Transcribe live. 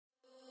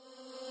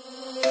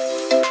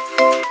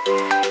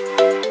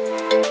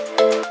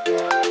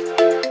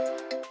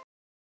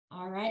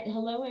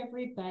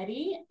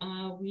everybody.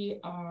 We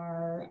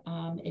are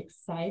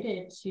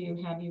excited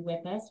to have you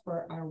with us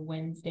for our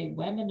Wednesday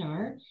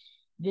webinar.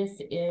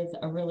 This is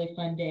a really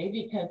fun day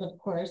because, of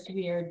course,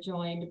 we are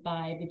joined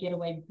by the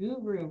Getaway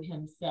guru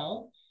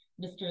himself,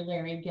 Mr.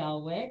 Larry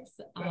Gelwix.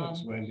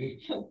 Thanks, Wendy.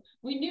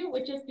 We knew it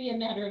would just be a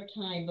matter of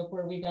time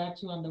before we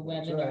got you on the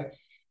webinar. That's right.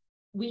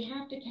 We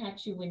have to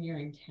catch you when you're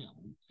in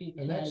town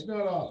because and that's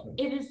not often.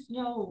 It is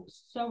so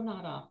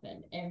not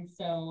often. And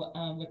so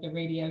with the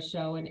radio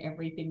show and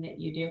everything that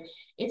you do,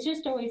 it's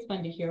just always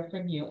fun to hear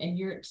from you. And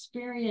your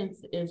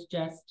experience is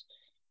just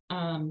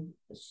so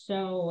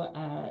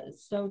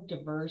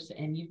diverse,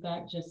 and you've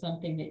got just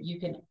something that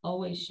you can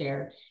always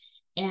share.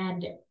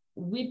 And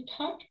we've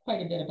talked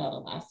quite a bit about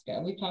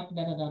Alaska. We've talked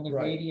about it on the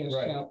radio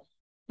show.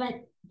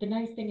 But the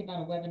nice thing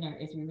about a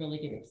webinar is we really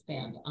get to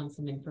expand on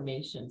some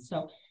information.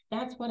 So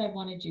that's what I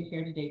wanted you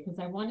here today, because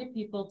I wanted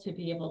people to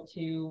be able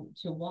to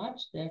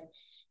watch this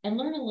and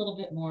learn a little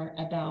bit more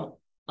about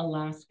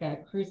Alaska,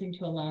 cruising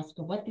to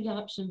Alaska, what the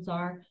options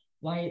are,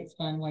 why it's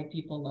fun, why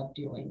people love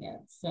doing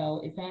it.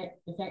 So is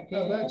that good?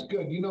 Oh, that's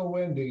good. You know,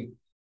 Wendy,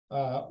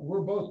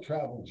 we're both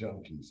travel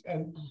junkies,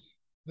 and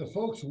the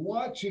folks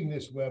watching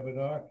this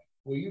webinar,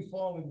 well, you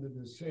fall into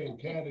the same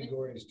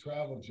category as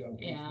travel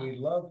junkies. Yeah. We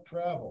love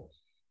travel.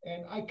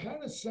 And I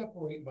kind of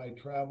separate my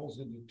travels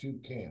into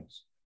two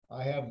camps.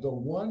 I have the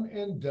one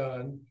and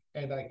done,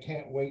 and I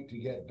can't wait to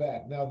get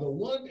back. Now, the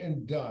one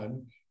and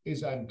done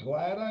is I'm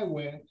glad I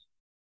went,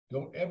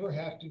 don't ever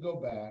have to go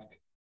back,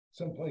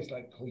 someplace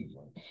like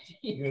Cleveland,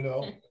 you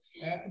know.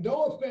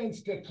 No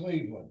offense to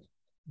Cleveland,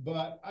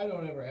 but I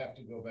don't ever have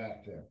to go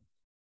back there.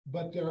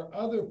 But there are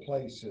other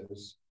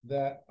places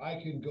that I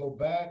can go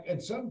back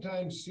and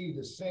sometimes see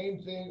the same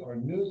thing or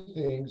new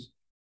things.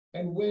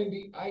 And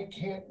Wendy, I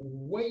can't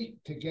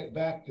wait to get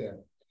back there.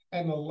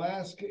 And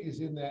Alaska is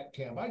in that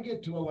camp. I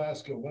get to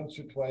Alaska once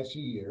or twice a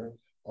year,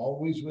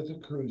 always with a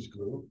cruise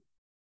group,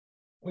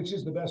 which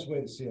is the best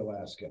way to see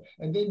Alaska.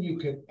 And then you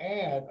can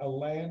add a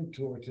land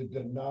tour to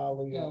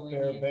Denali and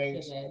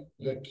Fairbanks,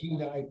 the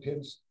Kenai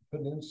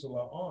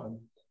Peninsula on.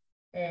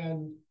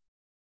 And,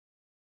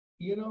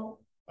 you know,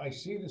 I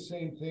see the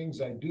same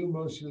things. I do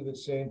mostly the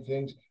same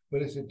things,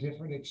 but it's a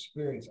different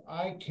experience.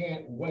 I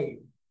can't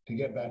wait to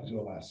get back to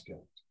Alaska.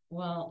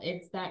 Well,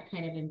 it's that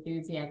kind of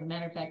enthusiasm.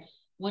 Matter of fact,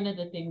 one of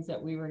the things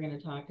that we were going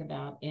to talk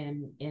about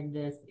in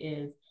this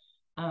is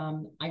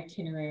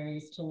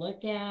itineraries to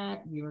look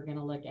at. We were going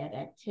to look at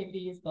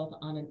activities both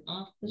on and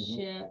off the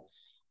ship,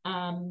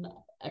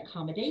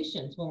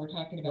 accommodations when we're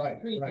talking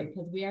about cruising,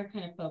 because we are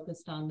kind of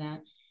focused on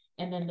that,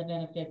 and then the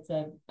benefits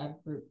of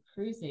group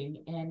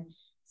cruising. And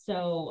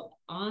so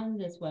on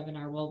this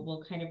webinar,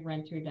 we'll kind of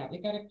run through that. We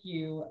got a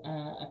few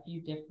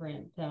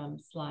different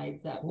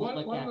slides that we'll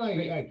look at. Why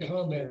don't I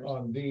comment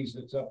on these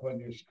that's up on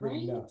your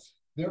screen now?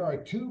 There are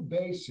two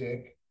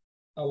basic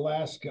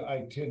Alaska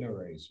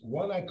itineraries.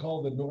 One I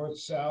call the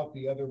North-South,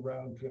 the other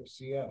round trip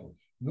Seattle.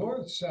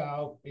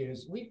 North-South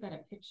is... We've got a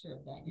picture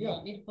of that. You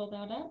want me to pull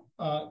that up?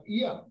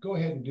 Yeah, go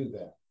ahead and do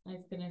that. I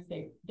was going to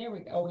say, there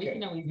we go. Okay,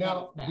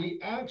 now the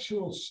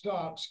actual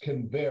stops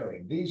can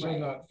vary. These are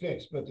not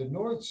fixed, but the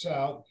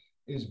North-South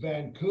is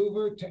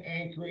Vancouver to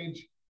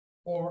Anchorage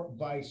or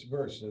vice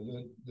versa,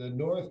 the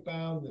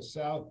northbound, the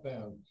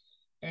southbound.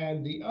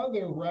 And the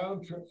other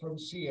round trip from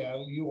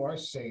Seattle, you are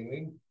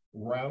sailing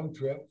round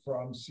trip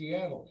from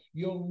Seattle.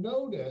 You'll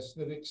notice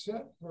that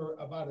except for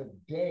about a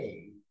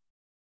day,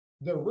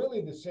 they're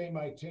really the same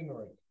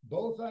itinerary.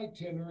 Both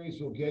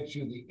itineraries will get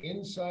you the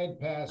inside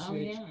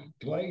passage,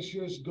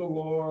 glaciers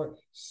galore,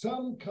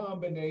 some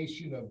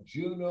combination of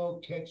Juneau,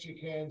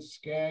 Ketchikan,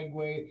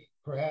 Skagway,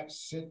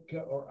 perhaps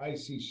Sitka or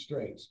Icy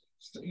Straits.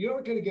 So you're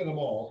not going to get them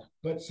all,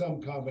 but some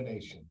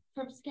combination.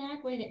 From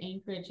Skagway to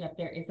Anchorage up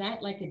there, is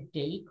that like a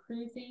day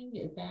cruising?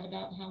 Is that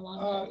about how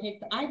long it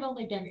takes? I've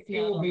only done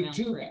Seattle round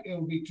trip. It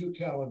will be 2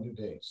 calendar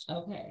days.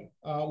 Okay.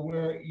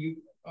 Where you...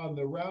 On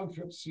the round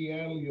trip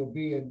Seattle, you'll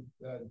be in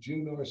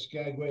Juneau or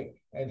Skagway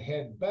and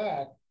head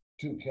back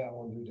 2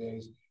 calendar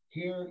days.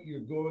 Here, you're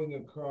going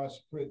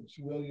across Prince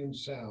William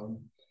Sound.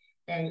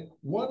 And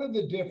one of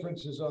the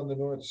differences on the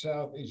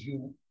North-South is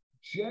you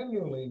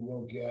generally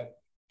will get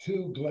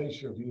 2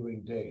 glacier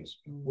viewing days.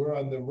 Where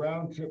on the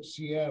round trip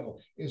Seattle,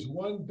 is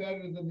one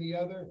better than the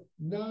other?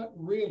 Not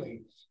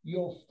really.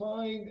 You'll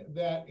find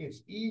that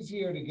it's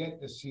easier to get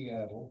to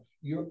Seattle.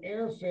 Your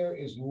airfare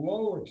is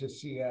lower to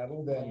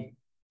Seattle than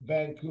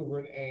Vancouver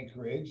and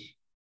Anchorage,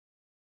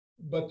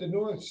 but the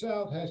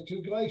North-South has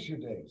 2 glacier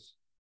days,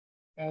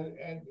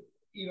 and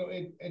you know,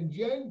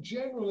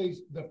 generally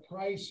the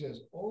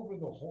prices over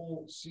the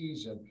whole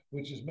season,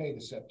 which is May to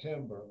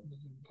September,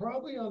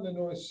 probably on the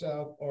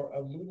North-South are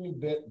a little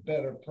bit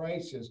better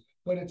prices,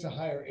 but it's a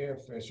higher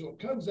airfare, so it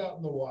comes out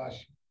in the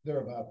wash.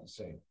 They're about the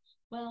same.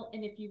 Well,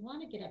 and if you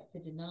want to get up to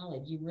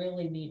Denali, you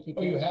really need to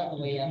get all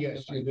the way up.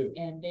 Yes, you do.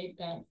 And they've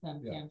got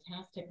some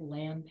fantastic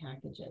land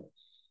packages.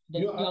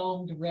 The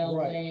domed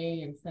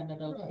railway and some of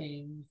those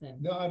things.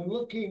 And now I'm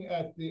looking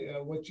at the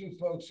what you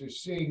folks are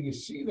seeing. You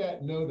see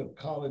that note of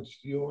College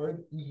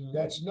Fjord?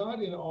 That's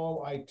not in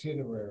all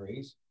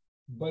itineraries,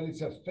 but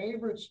it's a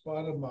favorite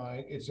spot of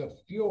mine. It's a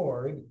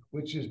fjord,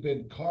 which has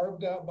been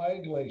carved out by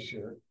a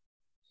glacier,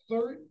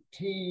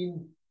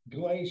 13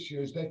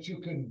 glaciers that you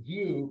can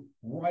view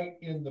right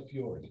in the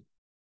fjord.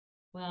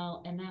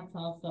 Well, and that's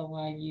also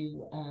why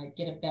you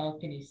get a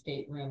balcony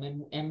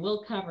stateroom, and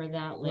we'll cover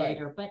that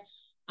later. Right. But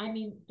I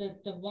mean, the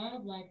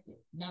wildlife,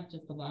 not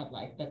just the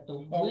wildlife, but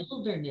the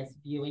wilderness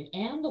viewing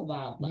and the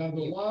wildlife. Now,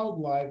 the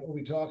wildlife, are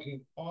we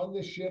talking on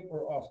the ship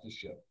or off the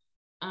ship?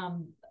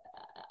 I'm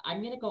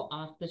going to go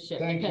off the ship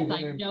because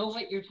I know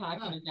what you're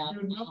talking about.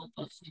 You know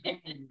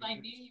I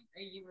knew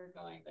where you were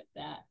going with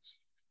that.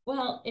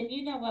 Well, and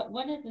you know what?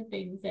 One of the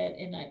things that,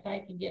 and if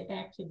I can get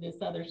back to this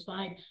other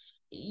slide,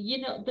 you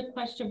know, the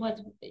question was,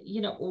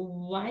 you know,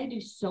 why do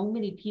so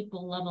many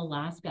people love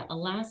Alaska?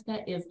 Alaska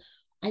is,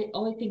 I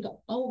always think,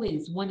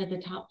 always one of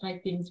the top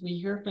 5 things we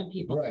hear from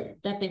people, right,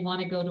 that they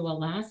want to go to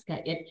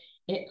Alaska.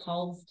 It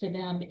calls to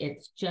them.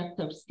 It's just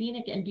so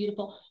scenic and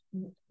beautiful.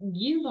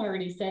 You've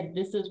already said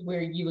this is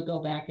where you would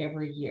go back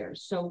every year.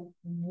 So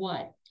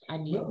what? I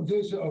mean, well,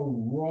 there's a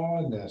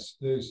rawness.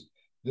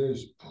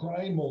 There's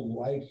primal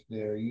life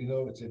there. You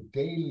know, it's a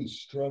daily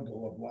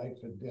struggle of life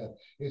and death.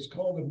 It's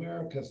called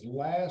America's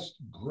last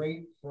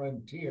great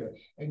frontier.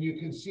 And you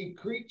can see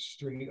Creek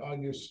Street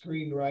on your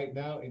screen right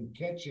now in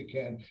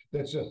Ketchikan.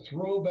 That's a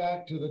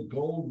throwback to the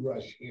gold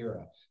rush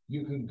era.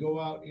 You can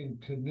go out in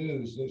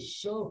canoes. There's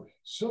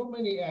so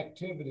many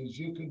activities.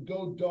 You can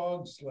go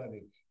dog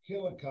sledding,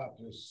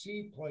 helicopters,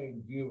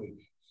 seaplane viewing,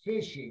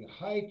 fishing,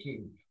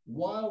 hiking,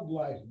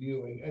 wildlife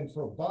viewing, and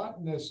for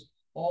botanists,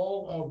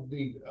 all of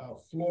the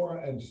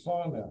flora and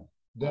fauna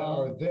that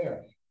are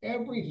there.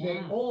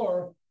 Everything,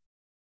 or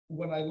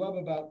what I love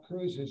about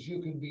cruises,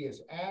 you can be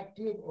as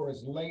active or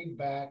as laid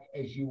back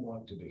as you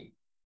want to be.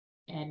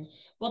 And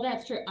well,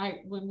 that's true.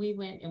 When we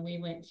went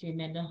to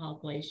Mendenhall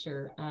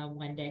Glacier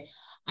one day,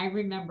 I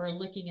remember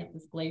looking at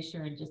this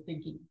glacier and just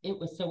thinking it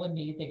was so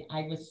amazing.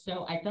 I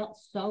felt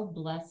so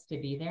blessed to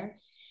be there.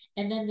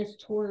 And then this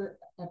tour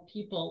of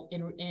people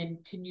in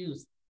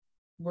canoes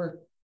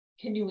were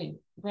canoeing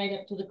right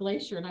up to the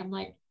glacier, and I'm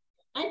like,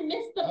 I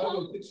missed the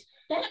boat.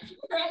 That's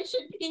where I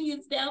should be,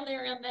 is down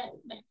there on that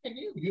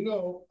canoe. You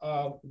know,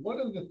 one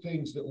of the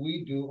things that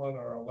we do on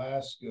our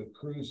Alaska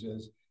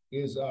cruises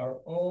is our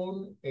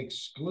own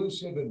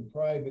exclusive and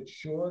private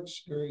shore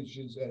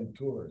excursions and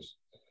tours.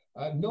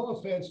 No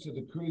offense to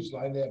the cruise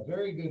line, they have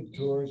very good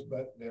tours,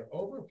 but they're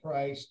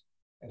overpriced.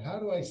 And how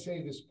do I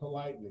say this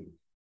politely?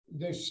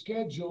 They're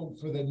scheduled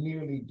for the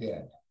nearly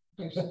dead.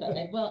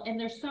 Well, and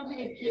there's so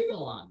many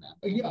people on them.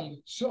 Yeah.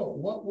 So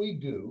what we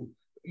do,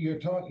 you're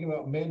talking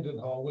about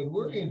Mendenhall. When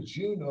we're in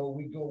Juneau,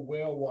 we go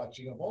whale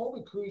watching. Of all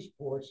the cruise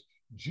ports,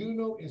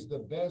 Juneau is the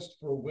best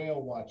for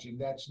whale watching.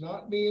 That's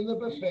not me in the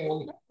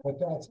buffet, but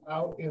that's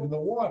out in the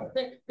water.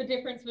 The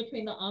difference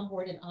between the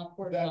onboard and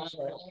offboard. That's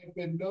right. I've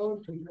been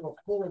known to do a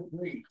full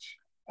breach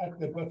at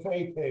the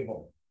buffet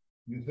table.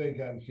 You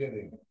think I'm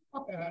kidding?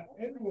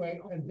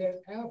 Anyway, and then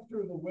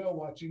after the whale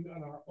watching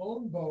on our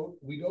own boat,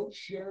 we don't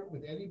share it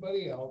with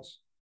anybody else.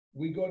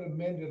 We go to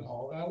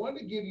Mendenhall. And I want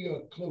to give you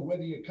a clue,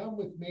 whether you come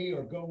with me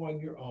or go on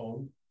your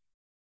own.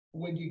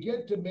 When you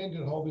get to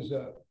Mendenhall, there's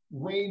a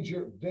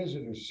ranger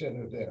visitor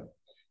center there.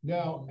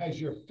 Now,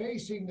 as you're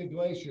facing the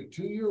glacier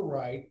to your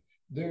right,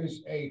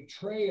 there's a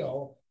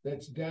trail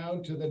that's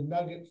down to the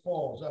Nugget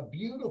Falls, a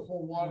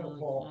beautiful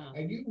waterfall. Wow.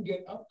 And you can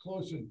get up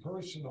close and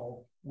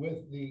personal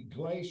with the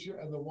glacier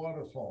and the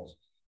waterfalls.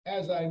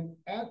 As I'm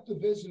at the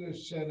visitor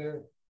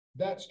center,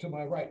 that's to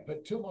my right,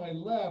 but to my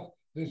left,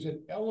 there's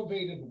an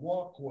elevated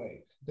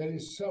walkway that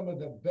is some of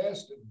the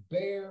best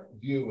bear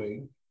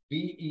viewing,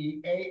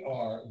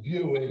 B-E-A-R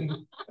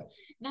viewing.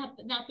 not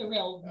the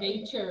real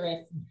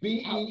naturist.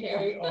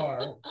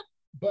 B-E-A-R,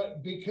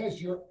 but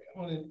because you're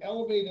on an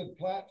elevated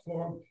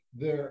platform,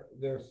 they're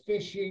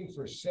fishing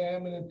for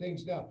salmon and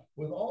things. Now,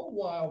 with all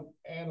wild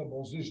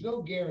animals, there's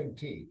no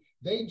guarantee.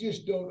 They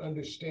just don't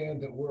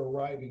understand that we're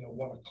arriving at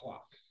 1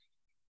 o'clock.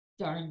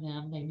 Darn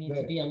them, they need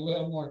to be a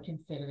little more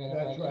considerate.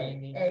 That's right.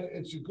 And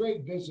it's a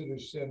great visitor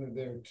center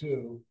there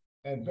too,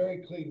 and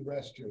very clean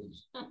restrooms.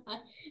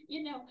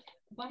 You know,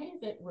 why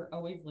is it we're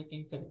always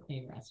looking for the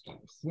clean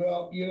restrooms?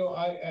 Well, you know,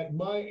 at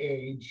my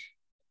age,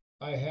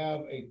 I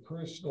have a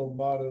personal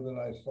motto that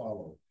I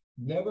follow.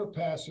 Never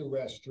pass a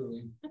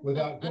restroom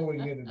without going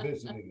in and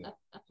visiting it.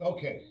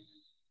 Okay.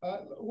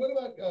 What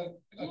about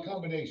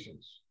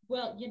accommodations?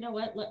 Well, you know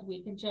what?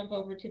 We can jump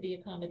over to the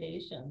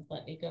accommodations.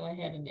 Let me go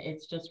ahead, and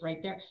it's just right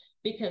there,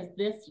 because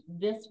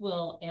this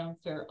will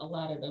answer a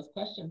lot of those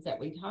questions that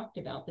we talked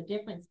about. The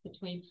difference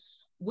between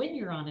when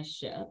you're on a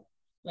ship,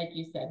 like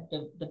you said,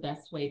 the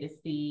best way to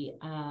see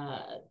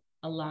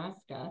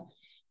Alaska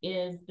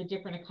is the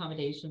different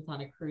accommodations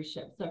on a cruise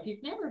ship. So if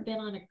you've never been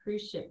on a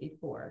cruise ship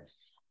before,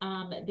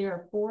 there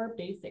are 4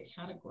 basic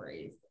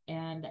categories,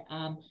 and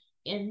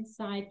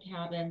inside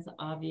cabins,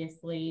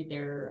 obviously,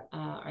 there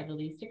are the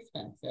least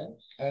expensive.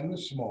 And the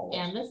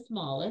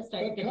smallest.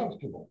 But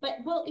comfortable. But,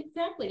 well,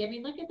 exactly. I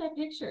mean, look at that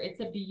picture.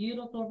 It's a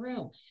beautiful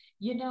room.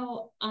 You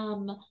know,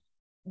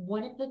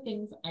 One of the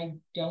things I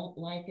don't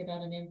like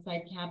about an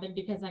inside cabin,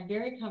 because I'm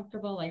very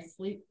comfortable, I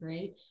sleep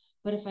great,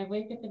 but if I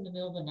wake up in the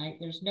middle of the night,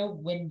 there's no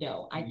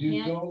window. I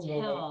You can't don't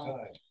know tell. what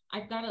time.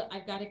 I've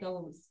got to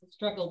go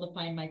struggle to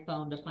find my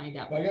phone to find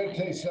out. I got to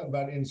tell you something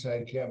about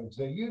inside cabins.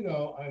 That you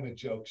know, I'm a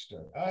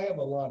jokester. I have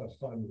a lot of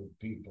fun with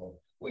people.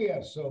 We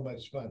have so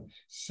much fun.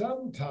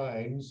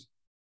 Sometimes,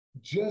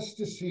 just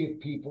to see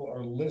if people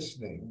are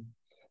listening,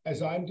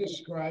 as I'm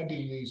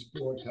describing these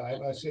 4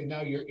 types, I say,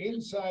 now your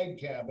inside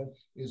cabin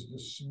is the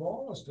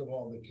smallest of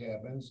all the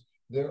cabins.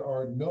 There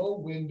are no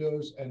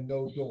windows and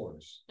no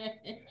doors.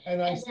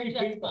 And I see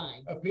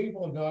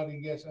people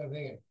nodding yes. I'm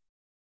thinking,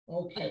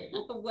 okay,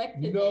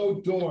 no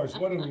doors.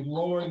 What are we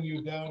lowering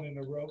you down in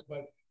a rope?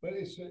 But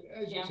it's,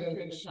 as you said,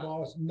 it's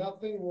small. It's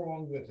nothing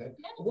wrong with it.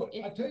 No,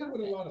 I tell you what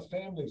a lot of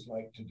families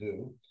like to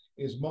do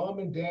is mom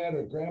and dad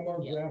or grandma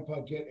or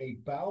grandpa get a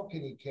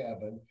balcony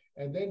cabin,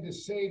 and then to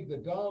save the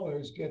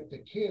dollars, get the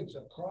kids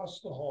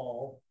across the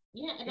hall.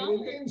 Yeah, and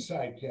in an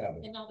inside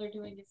cabin. And all they're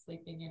doing is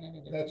sleeping in it,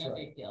 and it's no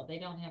big deal. They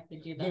don't have to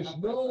do that. There's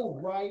no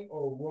right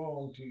or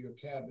wrong to your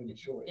cabin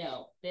choice.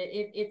 No,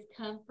 it's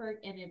comfort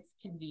and it's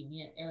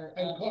convenient, or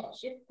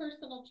it's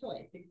personal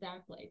choice,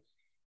 exactly.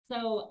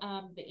 So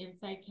the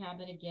inside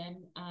cabin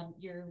again,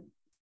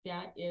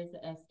 that is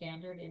a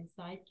standard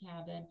inside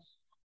cabin.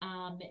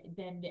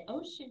 Then the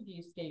ocean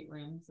view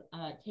staterooms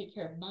take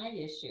care of my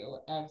issue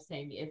of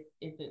saying,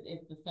 is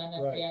the sun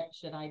up yet?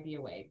 Should I be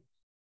awake?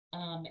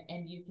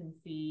 And you can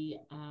see,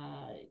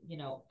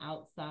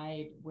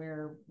 outside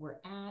where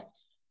we're at,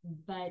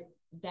 but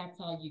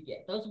that's all you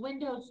get. Those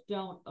windows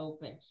don't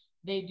open.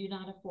 They do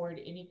not afford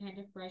any kind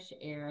of fresh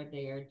air.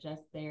 They are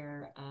just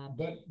there.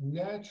 But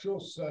natural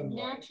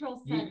sunlight.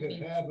 You can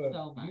have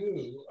a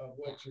view of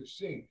what you're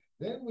seeing.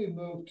 Then we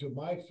move to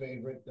my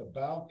favorite, the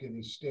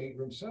balcony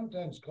stateroom,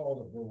 sometimes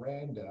called a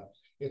veranda.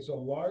 It's a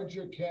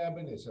larger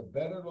cabin. It's a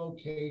better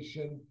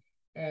location.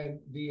 And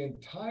the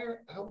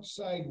entire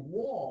outside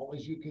wall,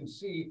 as you can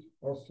see,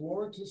 are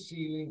floor to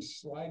ceiling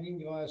sliding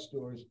glass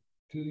doors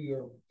to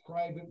your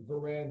private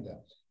veranda.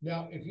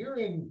 Now, if you're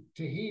in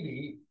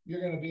Tahiti,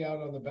 you're going to be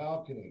out on the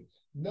balcony.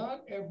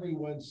 Not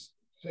everyone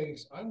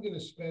thinks I'm going to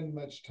spend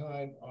much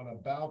time on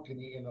a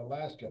balcony in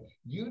Alaska.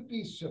 You'd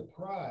be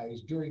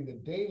surprised during the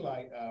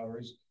daylight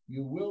hours,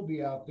 you will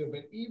be out there.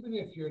 But even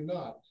if you're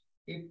not,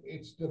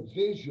 it's the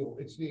visual,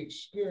 it's the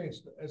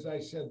experience. As I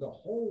said, the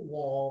whole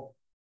wall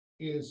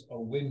is a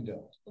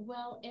window.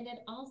 Well, and it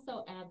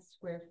also adds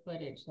square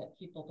footage that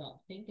people don't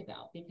think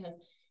about, because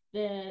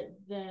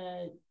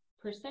the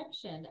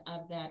perception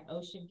of that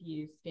ocean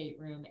view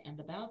stateroom and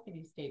the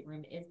balcony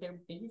stateroom is they're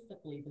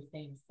basically the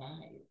same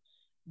size.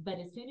 But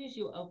as soon as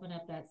you open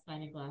up that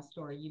sliding glass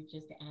door, you've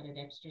just added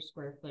extra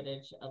square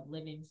footage of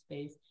living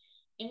space.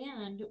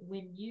 And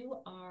when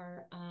you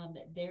are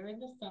there in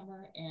the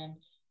summer and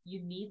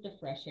you need the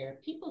fresh air,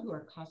 people who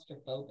are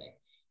claustrophobic,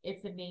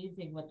 it's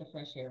amazing what the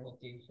fresh air will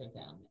do for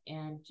them.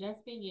 And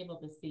just being able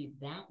to see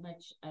that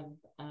much of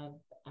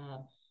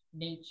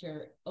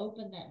nature,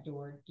 open that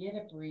door, get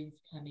a breeze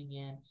coming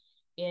in,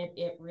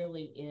 it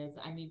really is.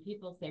 I mean,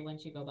 people say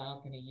once you go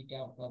balcony, you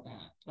don't go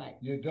back, but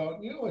you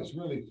don't. You know what's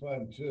really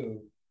fun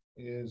too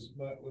is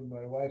when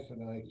my wife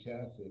and I,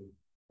 Kathy,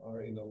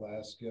 are in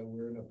Alaska,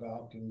 we're in a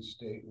balcony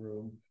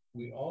stateroom.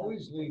 We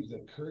always leave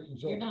the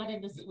curtains open. You're not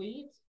in the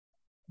suite?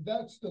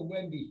 That's the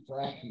Wendy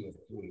Fracchia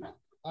suite.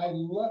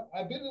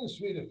 I've been in the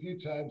suite a few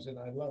times and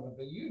I love it,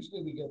 but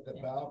usually we get the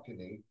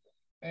balcony,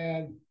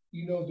 and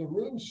the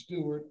room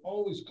steward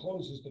always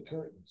closes the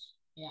curtains.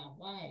 Yeah,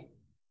 why?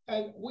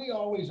 And we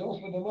always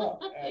open them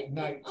up at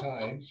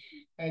nighttime.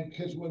 And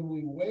because when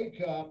we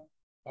wake up,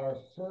 our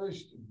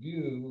first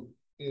view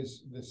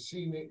is the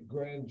scenic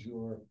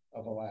grandeur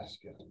of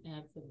Alaska.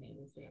 That's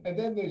amazing. And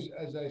then there's,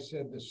 as I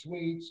said, the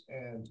suites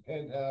and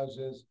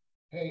penthouses.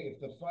 Hey, if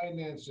the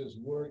finances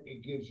work,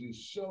 it gives you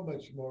so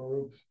much more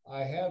room.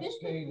 I have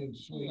stayed in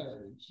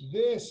suites.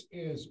 This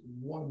is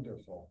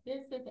wonderful.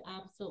 This is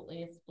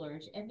absolutely a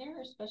splurge. And there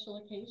are special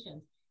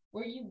occasions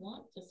where you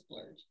want to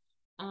splurge.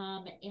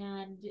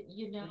 And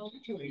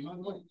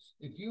particularly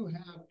if you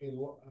have a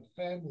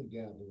family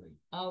gathering,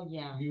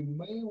 you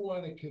may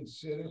want to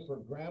consider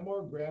for grandma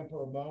or grandpa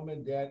or mom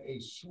and dad a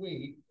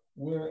suite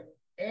where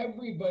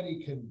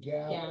everybody can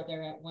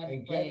gather at one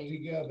and place. Get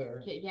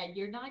together. Yeah,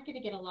 you're not going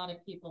to get a lot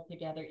of people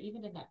together,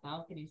 even in that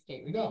balcony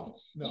stateroom. No.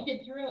 You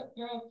can throw a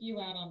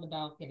few out on the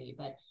balcony,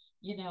 but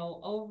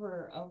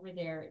over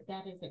there,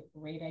 that is a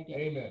great idea.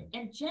 Amen.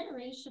 And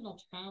generational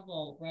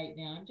travel right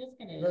now, I'm just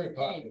going to very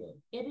popular.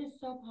 It is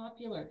so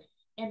popular.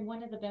 And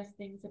one of the best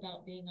things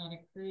about being on a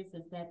cruise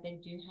is that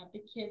they do have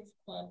the kids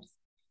clubs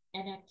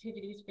and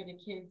activities for the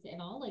kids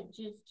and all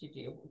ages to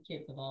do,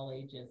 kids of all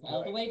ages,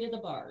 all the way to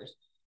the bars.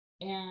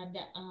 And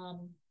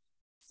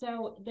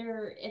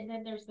and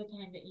then there's the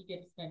time that you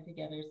get to spend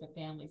together as a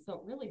family. So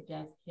it really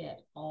does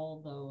hit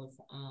all those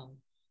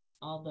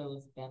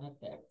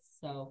benefits.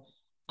 So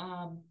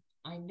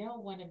I know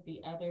one of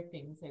the other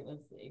things, it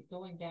was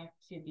going back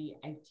to the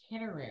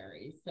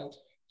itinerary. So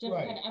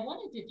I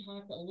wanted to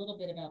talk a little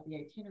bit about the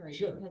itinerary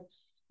because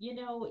you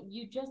know,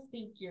 you just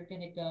think you're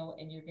going to go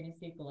and you're going to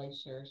see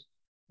glaciers.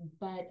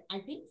 But I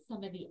think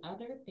some of the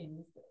other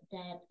things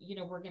that, you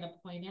know, we're going to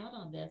point out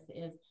on this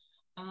is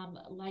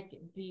like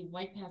the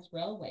White Pass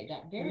Railway,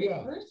 that very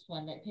first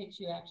one that takes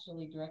you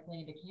actually directly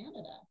into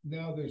Canada.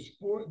 Now there's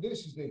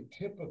this is a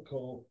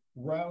typical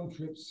round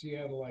trip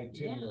Seattle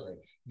itinerary.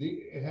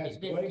 It has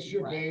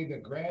Glacier Bay, the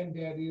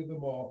granddaddy of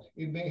them all.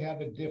 It may have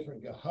a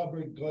different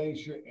Hubbard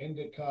Glacier,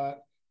 Endicott,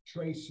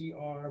 Tracy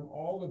Arm,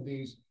 all of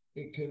these.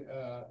 It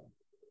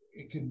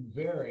can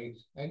vary,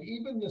 and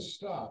even the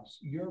stops.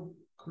 Your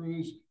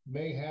cruise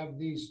may have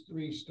these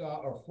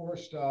 4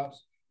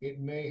 stops. It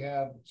may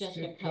have just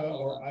Sitka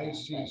or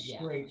icy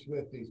straits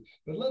with these.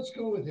 But let's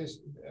go with this,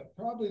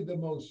 probably the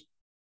most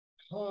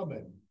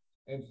common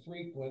and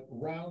frequent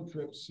round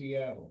trip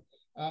Seattle.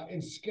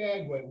 In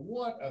Skagway,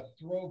 what a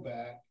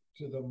throwback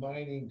to the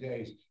mining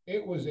days.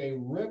 It was a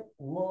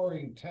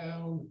rip-roaring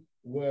town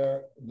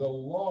where the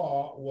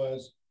law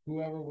was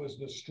whoever was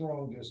the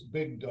strongest,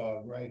 big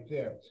dog right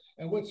there.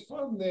 And what's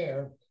fun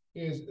there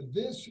is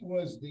this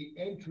was the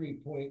entry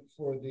point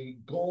for the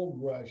gold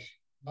rush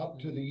up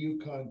to the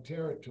Yukon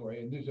Territory.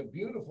 And there's a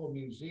beautiful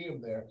museum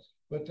there,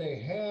 but they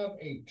have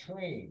a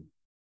train,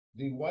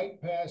 the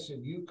White Pass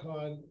and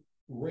Yukon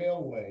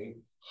Railway,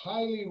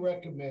 highly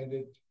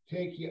recommended,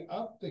 take you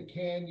up the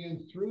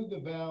canyon, through the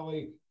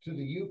valley to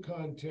the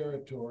Yukon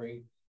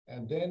Territory,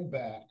 and then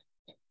back.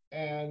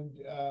 And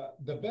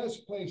the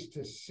best place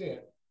to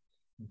sit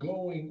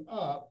going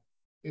up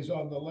is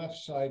on the left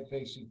side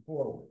facing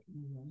forward.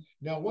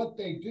 Now, what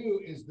they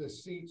do is the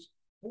seats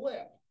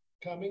flip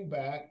coming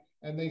back,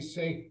 and they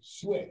say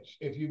switch.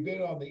 If you've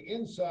been on the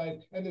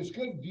inside, and there's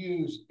good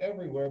views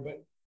everywhere,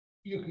 but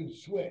you can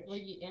switch. Well,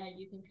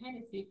 you can kind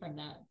of see from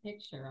that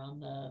picture on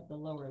the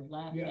lower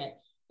left that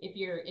if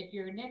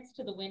you're next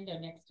to the window,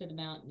 next to the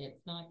mountain,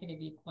 it's not going to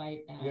be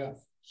quite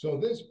as. So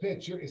this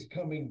picture is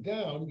coming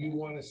down. You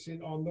want to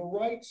sit on the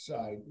right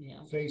side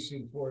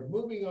facing forward.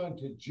 Moving on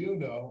to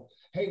Juneau.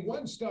 Hey,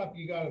 one stop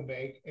you got to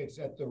make. It's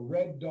at the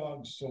Red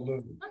Dog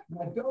Saloon.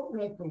 Now, don't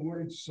let the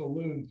word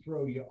saloon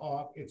throw you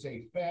off. It's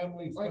a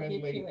family-friendly.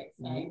 Or get you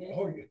excited.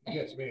 Or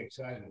gets me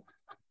excited.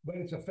 But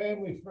it's a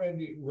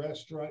family-friendly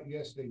restaurant.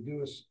 Yes, they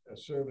do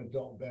serve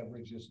adult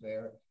beverages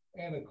there.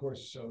 And of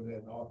course, soda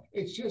and all.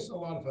 It's just a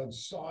lot of fun.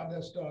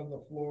 Sawdust on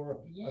the floor,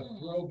 a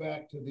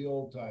throwback to the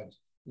old times.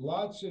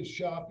 Lots of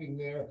shopping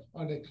there.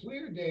 On a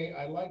clear day,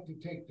 I like to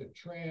take the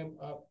tram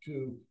up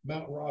to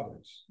Mount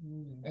Roberts.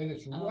 And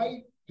it's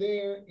right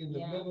there in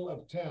the middle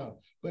of town.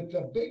 But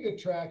the big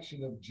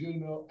attraction of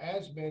Juneau,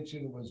 as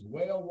mentioned, was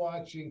whale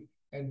watching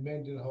and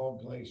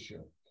Mendenhall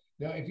Glacier.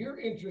 Now, if you're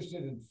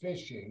interested in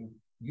fishing,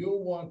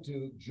 you'll want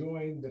to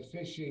join the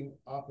fishing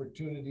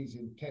opportunities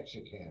in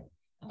Ketchikan.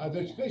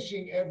 There's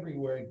fishing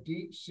everywhere,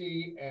 deep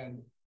sea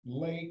and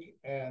lake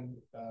and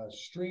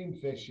stream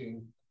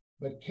fishing,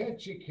 but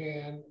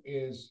Ketchikan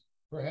is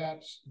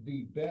perhaps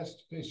the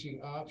best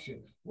fishing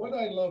option. What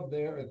I love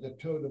there are the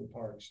totem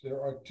parks. There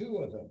are 2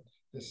 of them,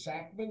 the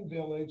Sackman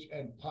Village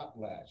and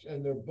Potlatch,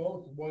 and they're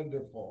both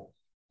wonderful.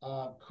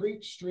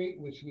 Creek Street,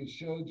 which we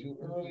showed you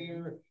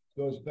earlier,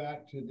 goes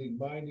back to the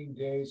mining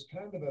days,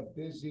 kind of a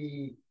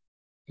busy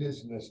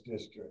business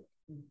district.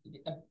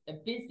 A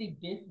busy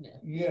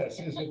business. Yes,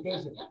 it's a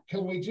business.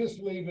 Can we just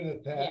leave it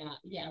at that?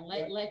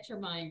 Let your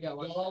mind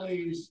go.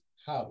 Dolly's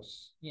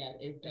house.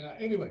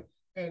 Anyway,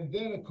 and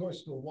then of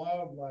course the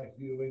wildlife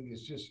viewing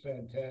is just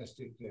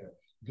fantastic there.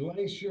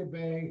 Glacier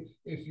Bay,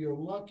 if you're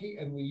lucky,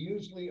 and we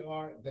usually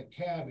are, the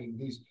calving,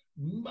 these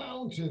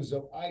mountains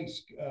of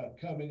ice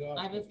coming off.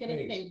 I was going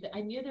to say,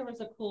 I knew there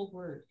was a cool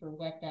word for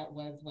what that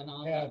was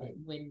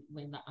when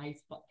when the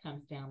ice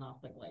comes down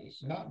off the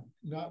glacier.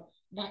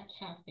 Not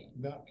calving.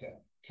 Not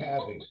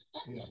calving.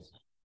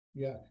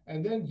 Yes.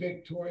 And then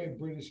Victoria,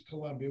 British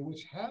Columbia,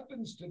 which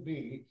happens to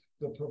be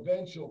the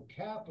provincial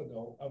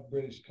capital of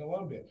British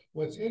Columbia.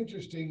 What's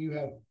interesting, you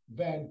have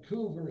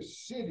Vancouver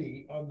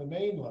City on the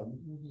mainland.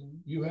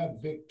 You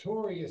have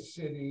Victoria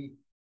City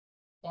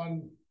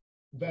on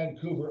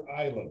Vancouver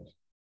Island.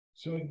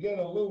 So again,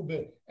 a little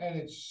bit, and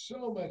it's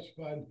so much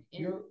fun.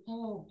 It's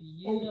so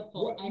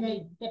beautiful. I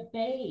mean, the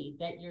bay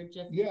that you're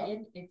just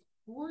in, it's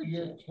gorgeous.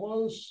 You're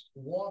close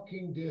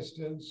walking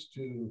distance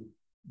to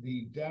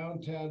the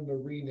downtown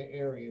marina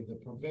area, the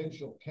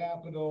provincial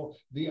capital,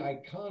 the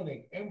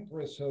iconic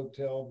Empress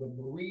Hotel, the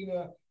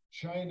marina,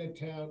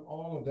 Chinatown,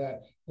 all of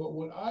that. But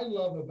what I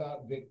love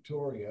about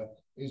Victoria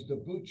is the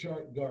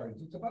Butchart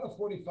Gardens. It's about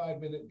a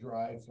 45-minute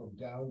drive from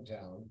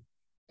downtown.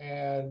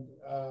 And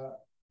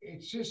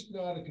it's just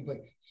not a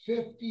complaint.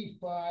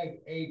 55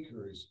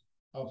 acres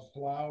of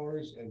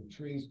flowers and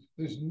trees.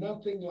 There's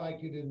nothing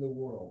like it in the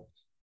world.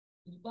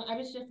 Well, I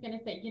was just going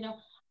to say,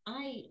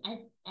 I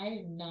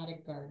am not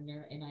a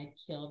gardener, and I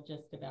kill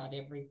just about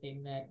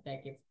everything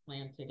that gets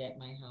planted at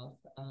my house.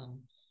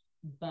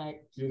 But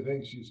you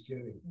think she's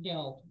kidding?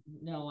 No,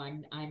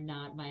 I'm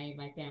not.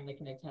 My family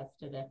can attest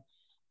to this.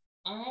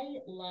 I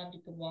loved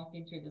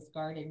walking through this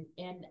garden,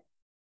 and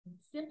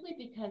simply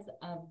because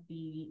of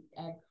the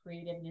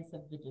creativeness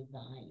of the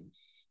design.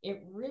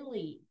 it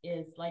really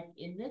is like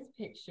in this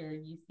picture,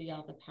 you see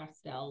all the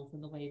pastels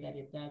and the way that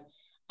it does.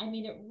 I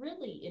mean, it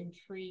really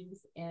intrigues,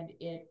 and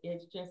it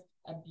is just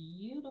a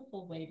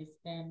beautiful way to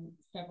spend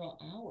several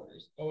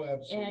hours. Oh,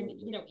 absolutely.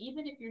 And, you know,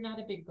 even if you're not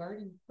a big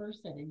garden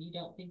person and you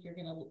don't think you're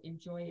going to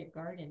enjoy a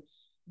garden,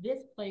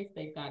 this place,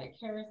 they've got a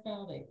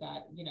carousel, they've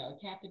got, you know, a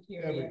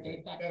cafeteria, Everything,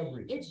 they've got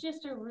everything. It's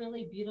just a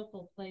really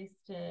beautiful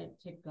place to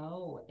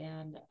go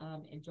and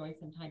enjoy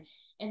some time.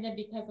 And then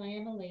because I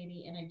am a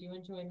lady and I do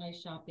enjoy my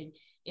shopping,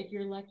 if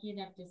you're lucky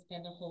enough to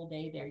spend a whole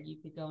day there,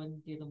 you could go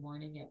and do the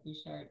morning at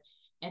Bouchard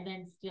and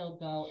then still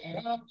go and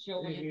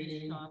enjoy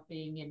the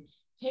shopping and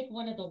take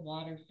one of the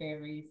water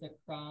ferries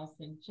across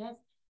and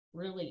just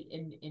really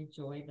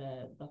enjoy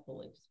the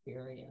whole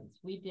experience.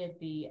 We did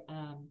the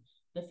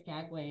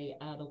Skagway,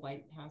 the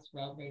White Pass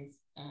rail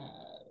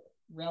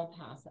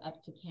pass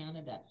up to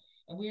Canada.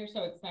 And we were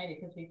so excited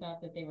because we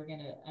thought that they were going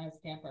to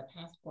stamp our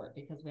passport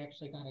because we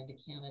actually got into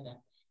Canada.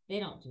 They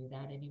don't do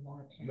that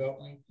anymore,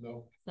 apparently.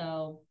 No.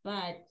 So,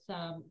 but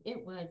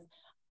it was,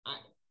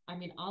 I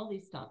mean, all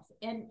these stops.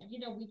 And, you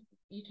know,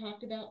 you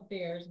talked about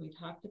bears, we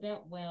talked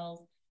about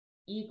whales,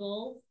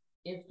 eagles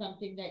is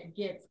something that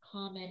gets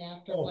common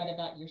after what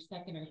about your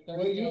second or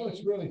third day? You know,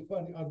 it's really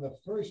funny. On the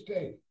first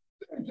day,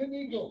 there's an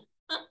eagle.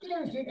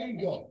 There's an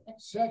eagle.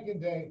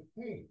 Second day,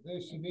 hey,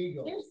 there's an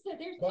eagle. There's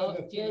By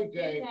the third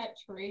day, that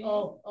tree.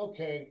 Oh,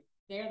 okay.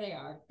 There they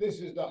are. This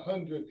is the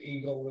 100th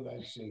eagle that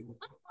I've seen.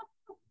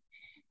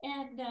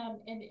 And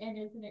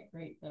isn't it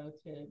great though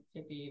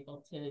to be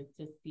able to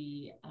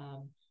see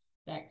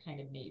that kind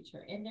of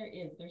nature? And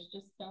there's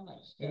just so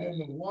much. And in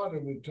the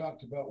water, we've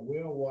talked about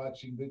whale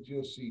watching, but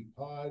you'll see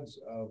pods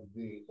of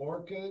the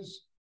orcas,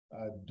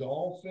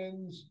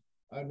 dolphins.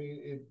 I mean,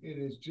 it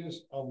is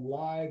just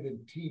alive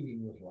and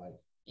teeming with life.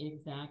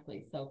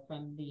 Exactly. So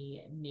from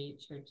the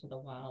nature to the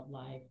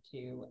wildlife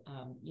to,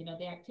 you know,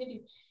 the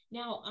activities.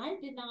 Now, I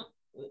did not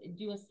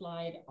do a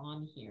slide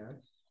on here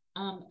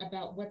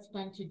about what's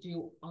fun to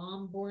do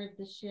on board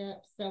the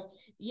ship. So,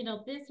 you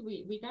know,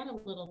 we got a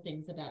little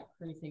things about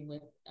cruising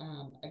with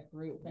a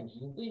group, but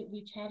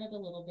we chatted a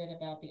little bit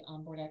about the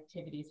onboard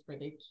activities for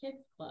the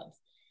kids clubs.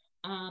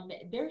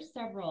 There's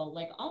several,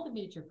 like all the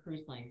major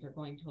cruise lines are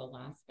going to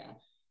Alaska.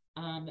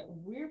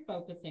 We're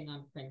focusing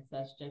on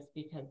Princess just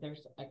because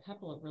there's a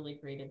couple of really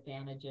great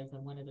advantages,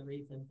 and one of the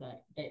reasons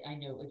that I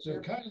know it's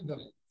they're kind of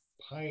the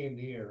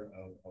pioneer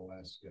of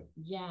Alaska.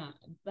 Yeah,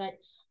 but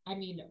I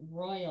mean,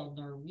 Royal,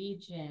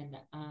 Norwegian,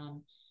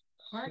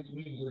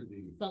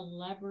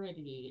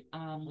 Celebrity,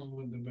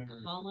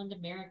 Holland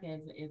America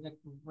is a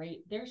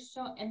great. They're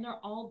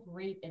all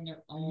great in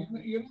their own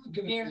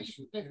very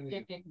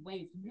specific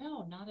ways.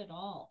 No, not at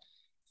all.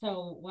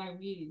 So why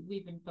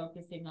we've been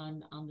focusing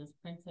on this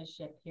Princess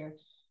ship here,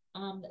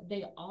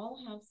 they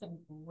all have some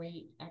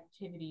great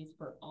activities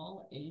for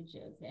all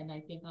ages, and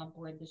I think on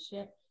board the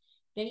ship,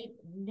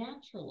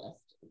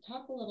 naturalists.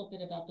 Talk a little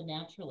bit about the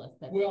naturalists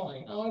that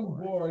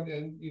on board,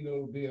 and you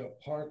know, be a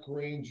park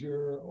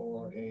ranger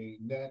or a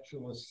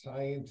naturalist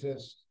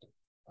scientist,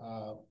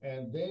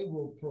 and they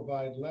will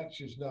provide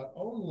lectures not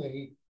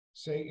only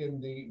say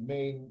in the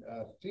main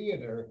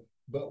theater,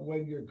 but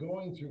when you're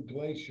going through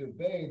Glacier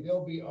Bay,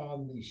 they'll be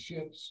on the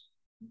ship's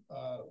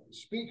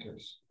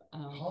speakers.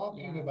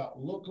 Talking about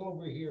look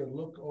over here,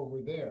 look over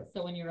there.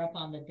 So when you're up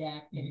on the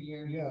deck and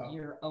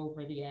you're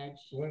over the edge.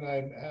 When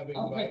I'm having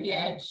over the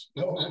edge,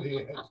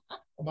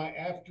 my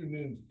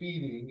afternoon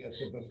feeding at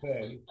the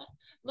buffet.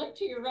 Look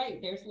to your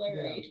right, there's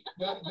Larry.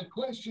 Now, the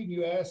question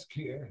you ask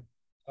here,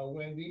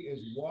 Wendy,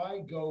 is why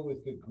go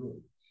with the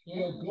group?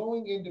 You know,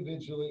 going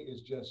individually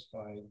is just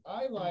fine.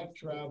 I like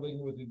traveling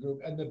with a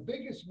group, and the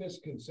biggest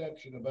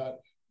misconception about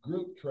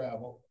group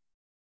travel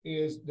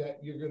is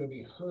that you're going to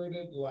be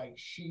herded like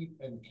sheep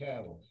and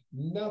cattle.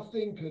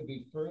 Nothing could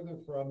be further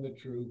from the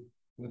truth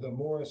with a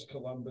Morris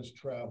Columbus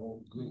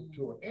travel group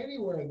tour.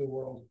 Anywhere in the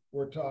world,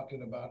 we're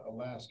talking about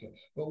Alaska.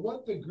 But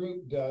what the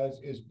group does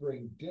is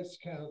bring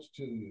discounts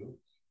to you.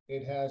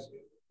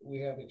 We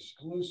have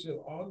exclusive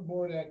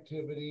onboard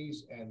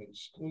activities and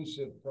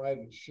exclusive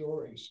private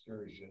shore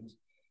excursions.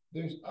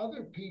 There's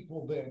other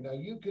people there. Now,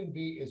 you can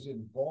be as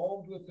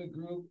involved with the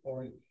group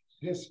or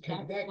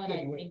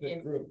disconnected with the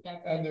group,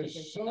 and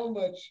there's so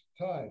much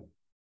time.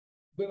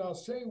 But I'll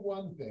say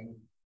one thing,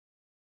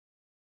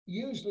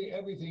 usually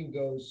everything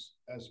goes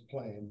as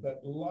planned,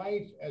 but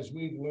life, as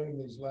we've learned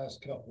these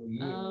last couple of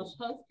years,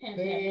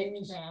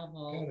 post-pandemic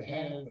travel can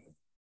happen.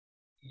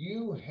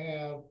 You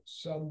have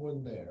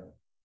someone there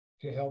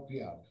to help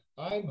you out.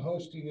 I'm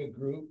hosting a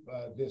group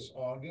this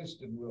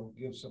August, and we'll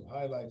give some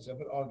highlights of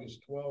it,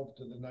 August 12th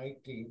to the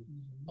 19th,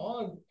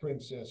 on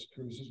Princess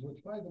Cruises,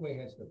 which, by the way,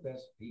 has the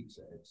best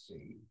pizza at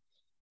sea.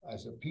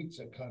 As a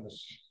pizza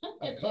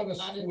connoisseur. A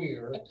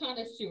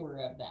connoisseur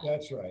of that.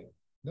 That's right.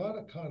 Not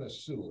a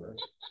connoisseur.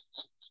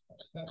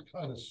 Not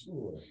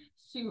connoisseur.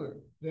 Sure.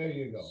 There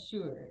you go.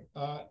 Sure.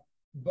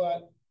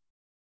 But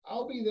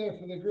I'll be there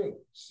for the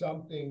group.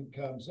 Something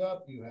comes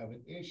up, you have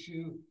an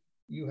issue,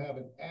 you have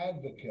an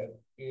advocate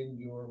in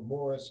your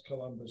Morris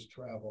Columbus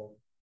travel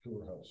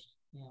tour host.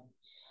 Yeah.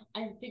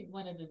 I think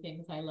one of the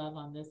things I love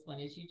on this one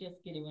is you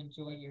just get to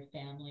enjoy your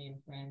family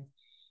and friends,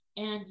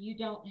 and you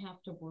don't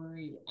have to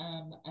worry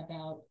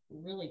about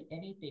really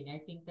anything. I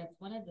think that's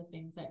one of the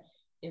things that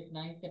is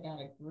nice about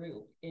a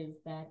group is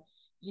that,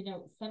 you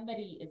know,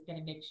 somebody is going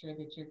to make sure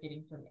that you're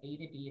getting from A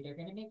to B. They're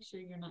going to make sure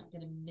you're not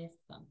going to miss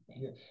something.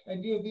 Yeah.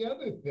 And you know, the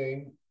other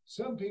thing,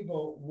 some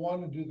people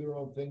want to do their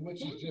own thing,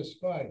 which is just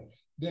fine.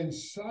 Then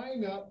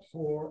sign up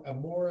for a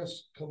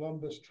Morris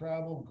Columbus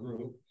travel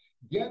group,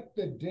 get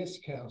the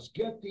discounts,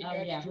 get the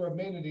extra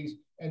amenities,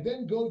 and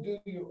then go do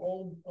your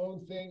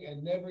own thing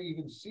and never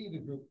even see the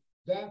group.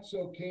 That's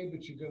okay,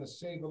 but you're going to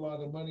save a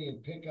lot of money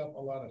and pick up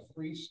a lot of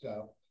free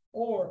stuff.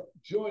 Or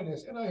join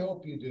us, and I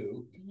hope you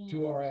do,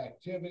 to our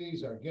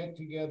activities, our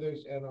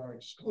get-togethers, and our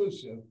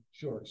exclusive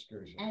shore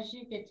excursions. As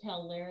you could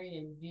tell, Larry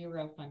is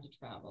zero fun to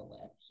travel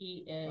with.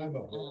 He is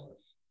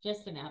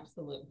just an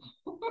absolute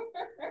bore.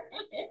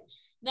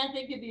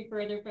 Nothing could be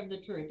further from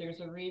the truth. There's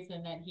a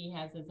reason that he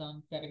has his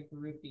own set of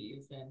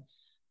groupies,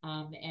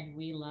 and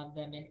we love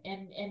them.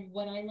 And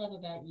what I love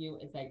about you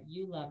is that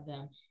you love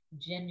them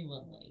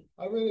genuinely.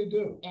 I really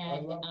do. And I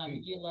love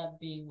you love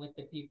being with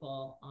the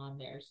people on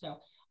there.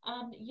 So,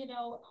 you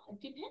know,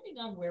 depending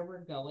on where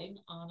we're going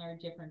on our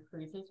different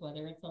cruises,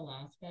 whether it's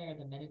Alaska or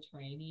the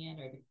Mediterranean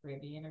or the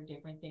Caribbean or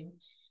different things,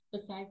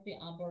 besides the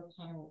onboard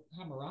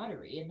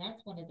camaraderie, and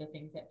that's one of the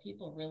things that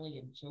people really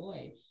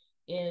enjoy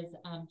is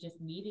just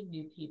meeting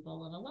new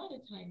people. And a lot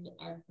of times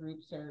our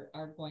groups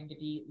are going to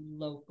be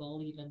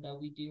local, even though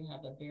we do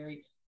have a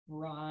very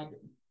broad,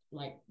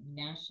 like,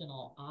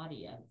 national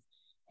audience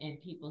and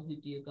people who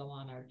do go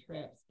on our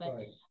trips. But,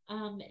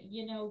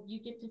 you know,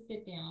 you get to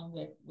sit down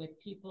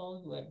with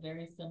people who have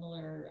very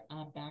similar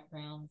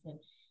backgrounds. And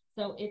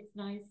so it's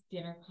nice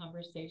dinner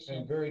conversation.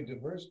 And very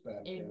diverse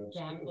backgrounds.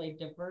 Exactly,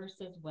 too.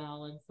 Diverse as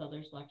well. And so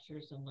there's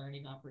lectures and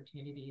learning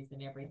opportunities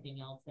and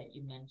everything else that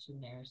you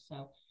mentioned there.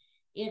 So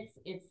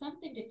it's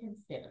something to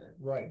consider.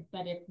 Right.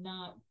 But if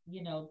not,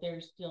 you know,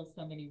 there's still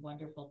so many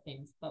wonderful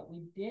things. But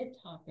we did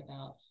talk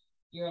about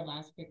your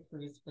Alaska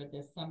cruise for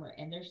this summer,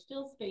 and there's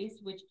still space,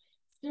 which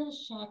still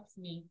shocks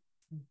me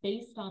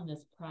based on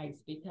this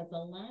price, because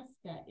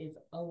Alaska is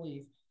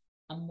always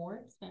a more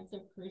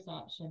expensive cruise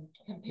option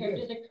compared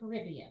to the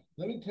Caribbean.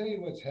 Let me tell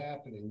you what's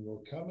happening.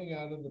 We're coming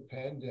out of the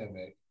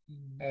pandemic,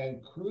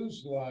 and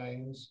cruise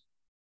lines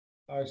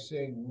are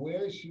saying,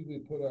 where should we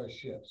put our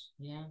ships?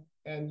 Yeah.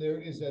 And there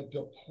is a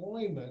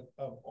deployment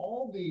of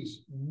all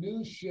these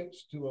new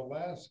ships to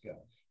Alaska.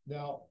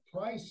 Now,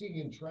 pricing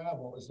in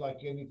travel is like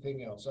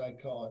anything else. I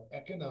call it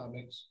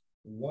economics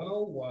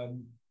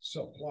 101,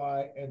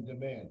 supply and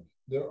demand.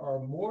 There are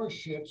more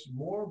ships,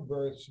 more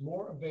berths,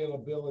 more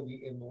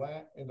availability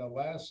in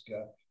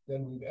Alaska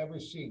than we've ever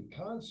seen.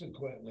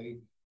 Consequently,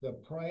 the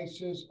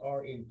prices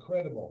are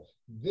incredible.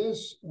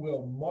 This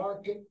will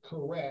market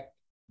correct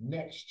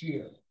next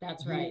year.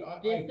 That's right.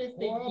 This is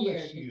the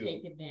year to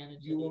take advantage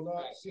of it. You will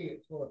not see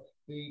it. For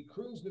the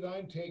cruise that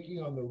I'm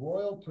taking on the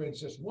Royal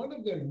Princess, one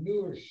of their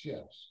newer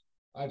ships,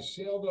 I've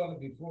sailed on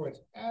it before.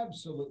 It's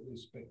absolutely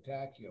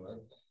spectacular.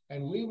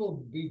 And we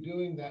will be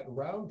doing that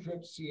round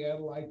trip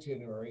Seattle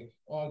itinerary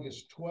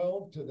August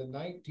 12th to the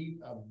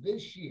 19th of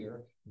this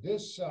year,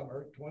 this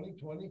summer,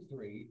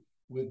 2023,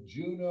 with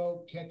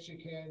Juneau,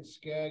 Ketchikan,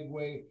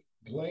 Skagway,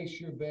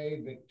 Glacier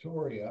Bay,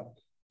 Victoria.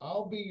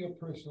 I'll be your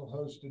personal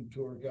host and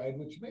tour guide,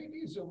 which maybe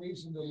is a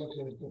reason to look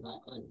at a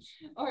different cruise.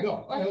 Or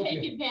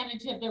take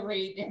advantage of the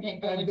rate and then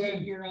go and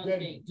do your own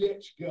thing.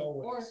 Ditch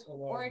Gelwix.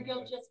 Or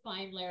go just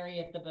find Larry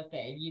at the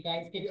buffet. You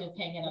guys could just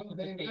hang it up at the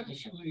buffet. They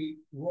actually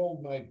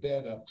rolled my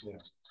bed up there.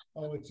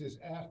 Oh, it's his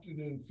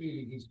afternoon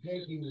feeding. He's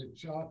taking the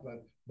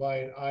chocolate by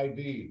an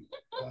IV.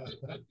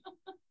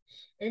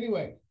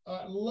 Anyway,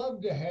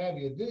 love to have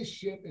you. This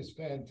ship is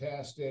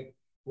fantastic.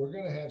 We're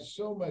going to have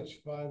so much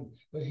fun.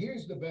 But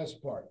here's the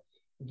best part.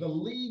 The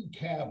lead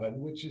cabin,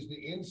 which is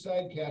the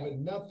inside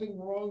cabin, nothing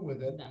wrong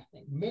with it.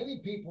 Nothing. Many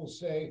people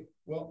say,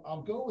 well,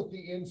 I'll go with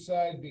the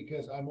inside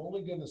because I'm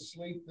only going to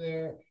sleep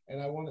there and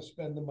I want to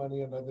spend the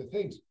money on other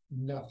things.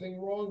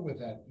 Nothing wrong with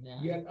that. No.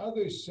 Yet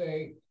others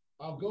say,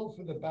 I'll go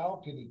for the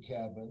balcony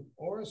cabin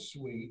or a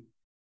suite.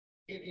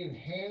 It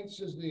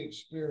enhances the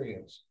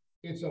experience.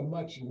 It's a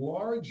much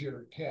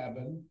larger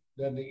cabin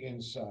than the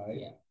inside,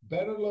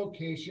 better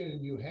location,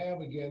 and you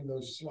have, again,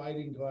 those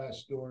sliding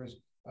glass doors,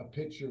 a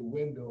picture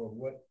window of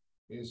what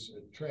is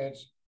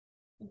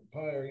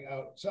transpiring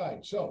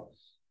outside. So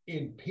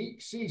in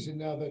peak season,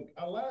 now the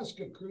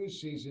Alaska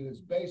cruise season is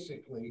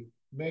basically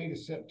May to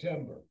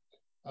September.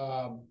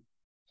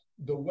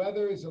 The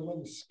weather is a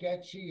little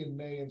sketchy in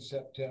May and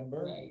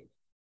September. Right.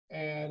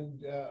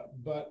 And,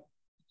 but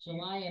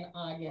July and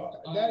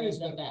August that is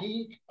the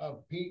peak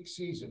of peak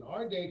season.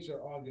 Our dates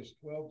are August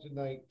 12 to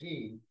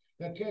 19.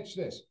 Now catch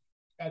this.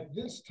 At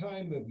this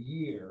time of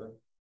year,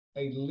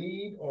 a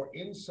lead or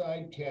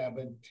inside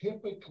cabin,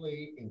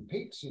 typically in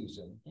peak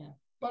season,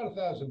 about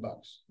 $1,000,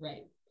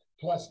 right,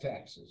 plus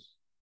taxes.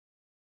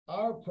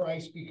 Our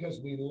price, because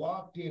we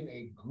locked in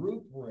a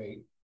group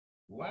rate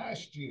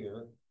last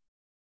year,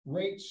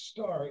 rates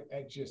start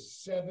at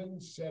just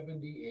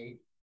 $778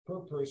 per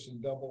person,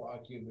 double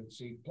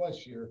occupancy,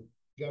 plus your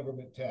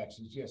government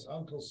taxes. Yes,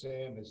 Uncle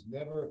Sam has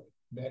never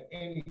met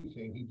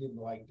anything he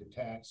didn't like to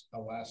tax.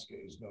 Alaska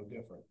is no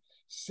different.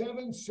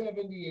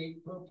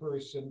 $778 per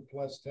person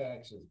plus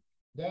taxes.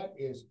 That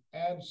is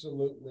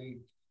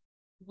absolutely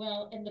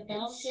well, and the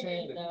balcony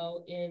insanity.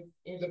 though is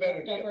the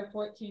better over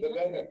 14. The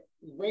better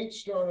rate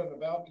start on a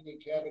balcony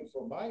cabin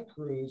for my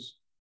cruise,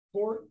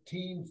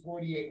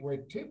 $1,448,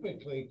 where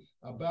typically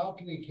a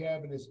balcony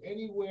cabin is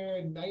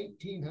anywhere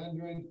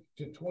 $1,900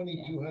 to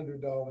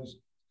 $2,200.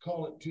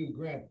 Call it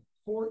 $2,000.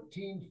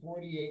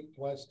 $1,448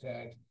 plus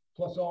tax,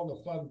 plus all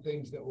the fun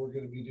things that we're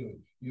going to be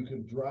doing. You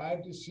can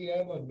drive to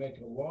Seattle and make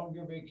a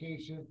longer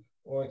vacation,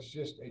 or it's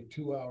just a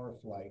 2-hour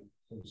flight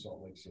from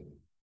Salt Lake City.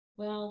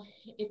 Well,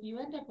 if you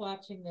end up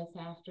watching this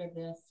after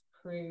this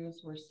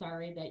cruise, we're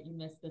sorry that you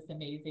missed this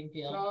amazing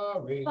deal.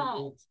 Sorry.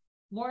 But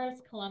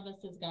Morris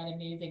Columbus has got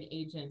amazing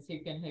agents who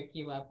can hook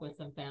you up with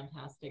some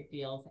fantastic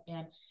deals.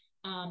 And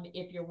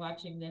if you're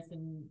watching this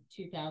in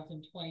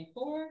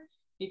 2024,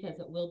 because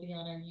it will be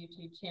on our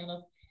YouTube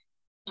channel,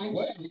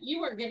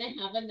 you are going to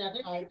have another.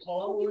 I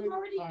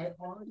already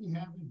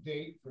have a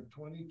date for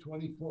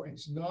 2024.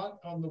 It's not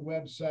on the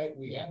website.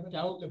 We haven't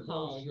put the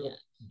brochure.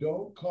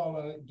 Don't call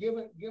on it. Give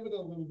it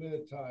a little bit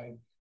of time,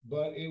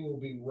 but it will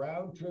be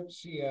round trip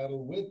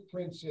Seattle with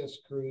Princess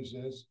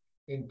Cruises,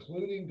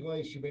 including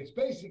Glacier Bay. It's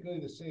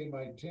basically the same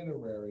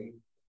itinerary,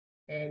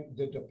 and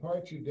the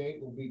departure date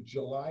will be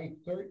July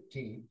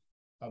 13th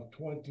of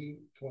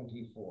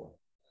 2024.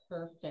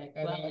 Perfect.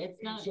 And well,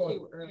 it's not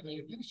too early.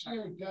 If this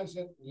year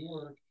doesn't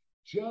work,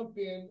 jump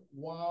in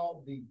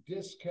while the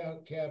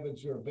discount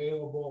cabins are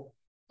available.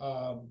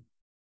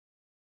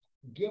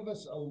 Give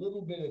us a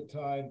little bit of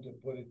time to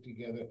put it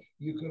together.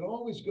 You can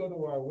always go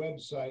to our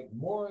website,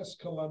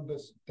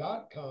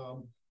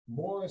 morriscolumbus.com,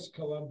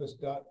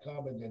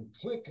 and then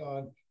click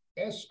on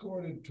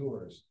Escorted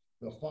Tours.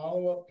 The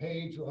follow-up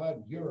page will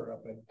have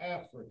Europe and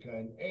Africa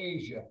and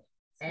Asia.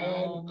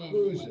 And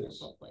cruises.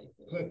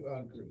 Click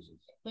on cruises.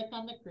 Click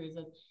on the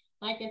cruises.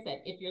 Like I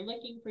said, if you're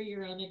looking for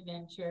your own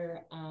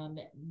adventure,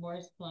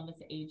 Morris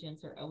Columbus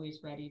agents are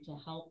always ready to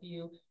help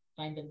you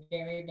find the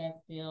very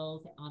best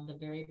deals on the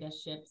very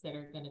best ships that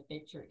are going to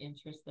fit your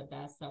interests the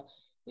best. So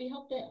we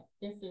hope that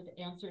this has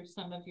answered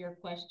some of your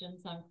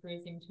questions on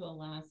cruising to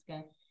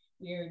Alaska.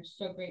 We are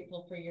so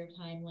grateful for your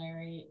time,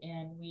 Larry,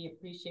 and we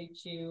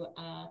appreciate you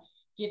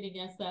giving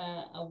us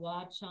a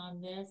watch on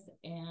this.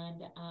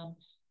 And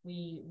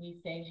we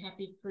say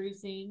happy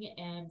cruising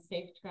and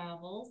safe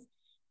travels.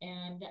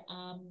 And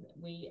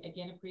we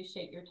again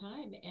appreciate your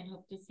time and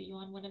hope to see you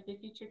on one of the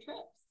future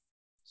trips.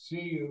 See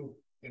you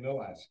in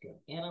Alaska.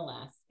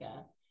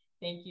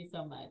 Thank you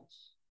so much.